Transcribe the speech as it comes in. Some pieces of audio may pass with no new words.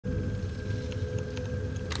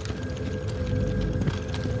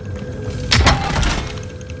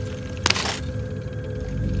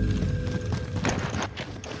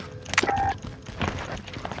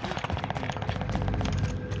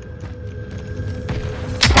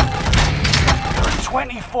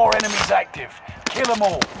24 enemies active. Kill them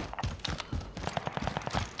all.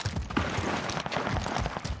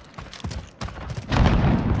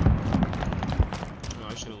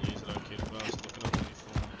 I should have used that kid if I was looking up any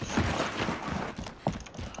phone.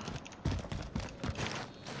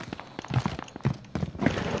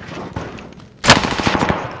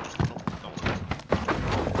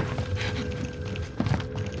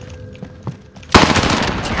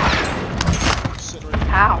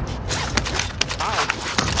 Ow. Ow.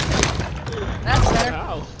 That's better.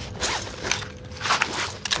 Ow.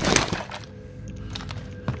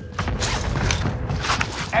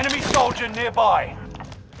 Enemy soldier nearby.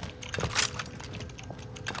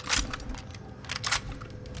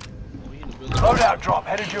 Loadout drop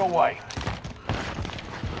headed your way.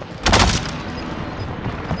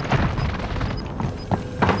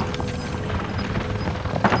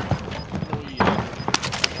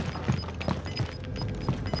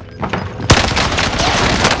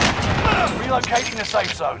 Relocating the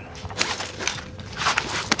safe zone.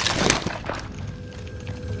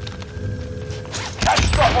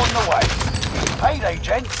 Cash drop on the way. Payday,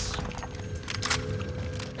 gents.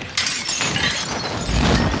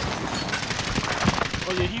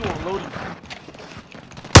 Oh yeah, he won't load it.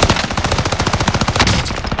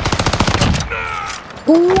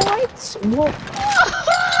 What? What?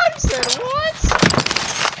 He said what?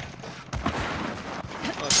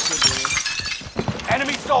 Oh, shit,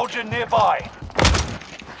 Enemy soldier nearby.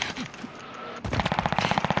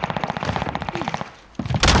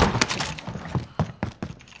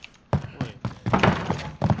 Wait.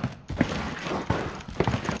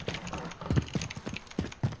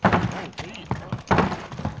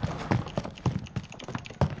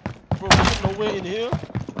 Bro, there's no way in here.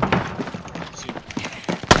 Let's see.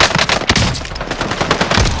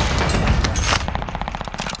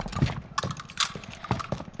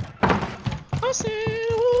 I said,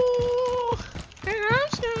 ooh, and I'm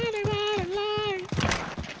shining by the light.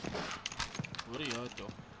 What are y'all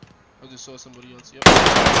though? I just saw somebody else. Yep. I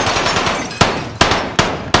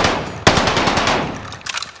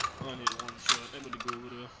need one shot. I'm gonna go over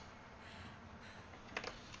there.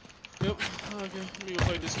 Yep. Okay. Let me go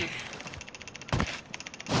fight this kid.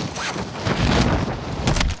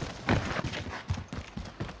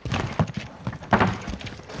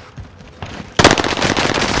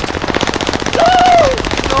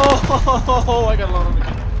 Oh, I got a lot on the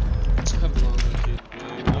kid. I have a lot on the kid.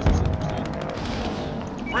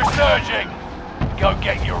 Yeah, Resurging. Go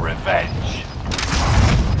get your revenge.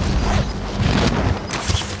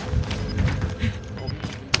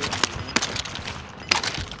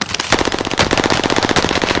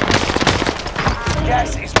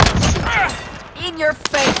 Gas is In your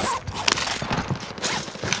face.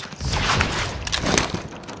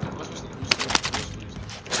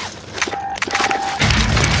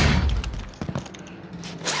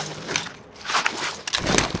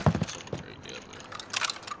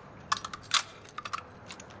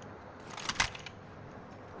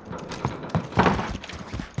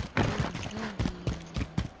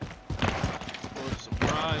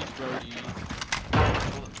 Surprise, birdie.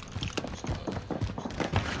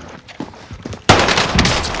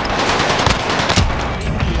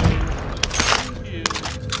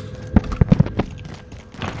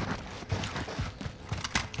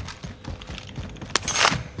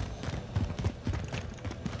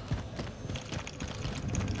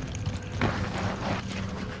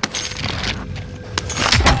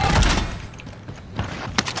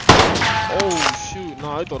 Oh shoot,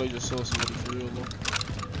 no, I thought I just saw somebody for real though.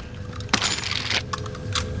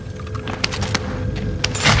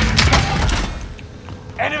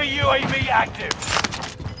 enemy UAV active.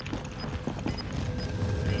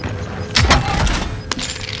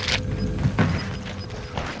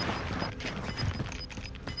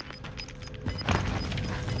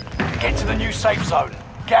 Get to the new safe zone.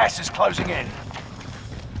 Gas is closing in.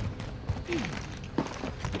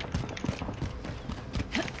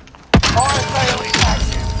 Fire sale is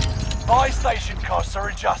active. Buy station costs are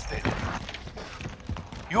adjusted.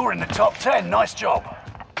 You're in the top 10. Nice job.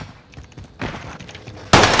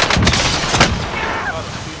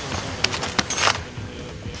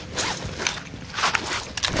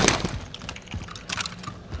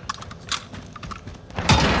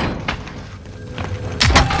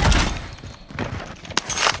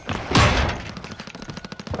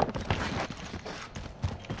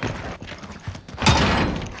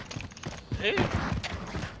 Hey.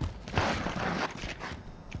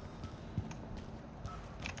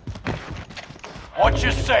 Watch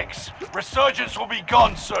your six. Resurgence will be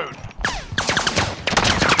gone soon.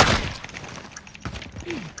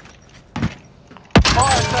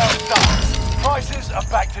 Fire sale done. Price Prices are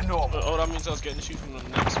back to normal. Oh, that means I was getting to shoot from the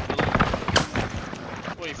next building.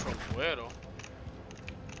 Wait, from where though?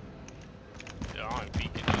 Yeah, I ain't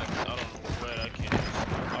peeking that. I don't know where that came from.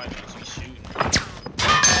 Why is he shooting?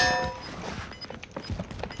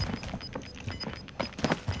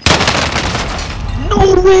 No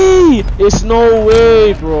way! It's no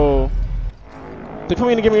way, bro. They put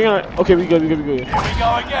me in the game again. Okay, we good. Here we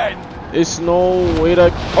go again. It's no way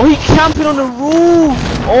that. Oh, he camping on the roof.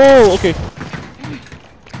 Oh, okay.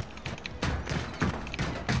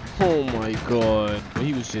 Oh my god.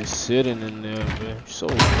 He was just sitting in there, man. So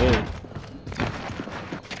good.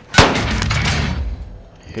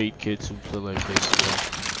 Hate kids who play like this, bro.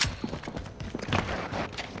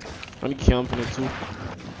 I'm camping it too.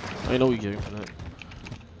 I know we getting for that.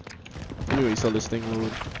 Anyway, sell this thing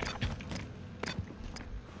load.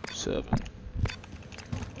 7.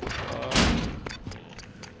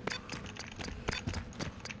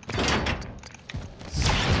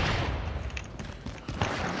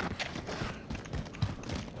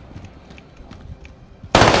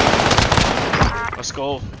 Let's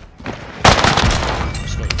go.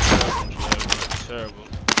 Let's go. Terrible.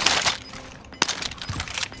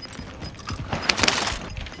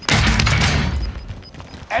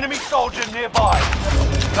 Enemy soldier nearby.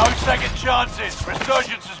 No second chances.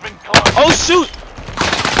 Resurgence has been closed. Oh shoot!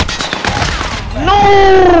 No!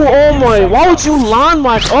 Oh my! Why would you land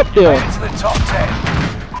mark up there? Into the top 10.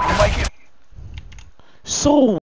 We'll make it So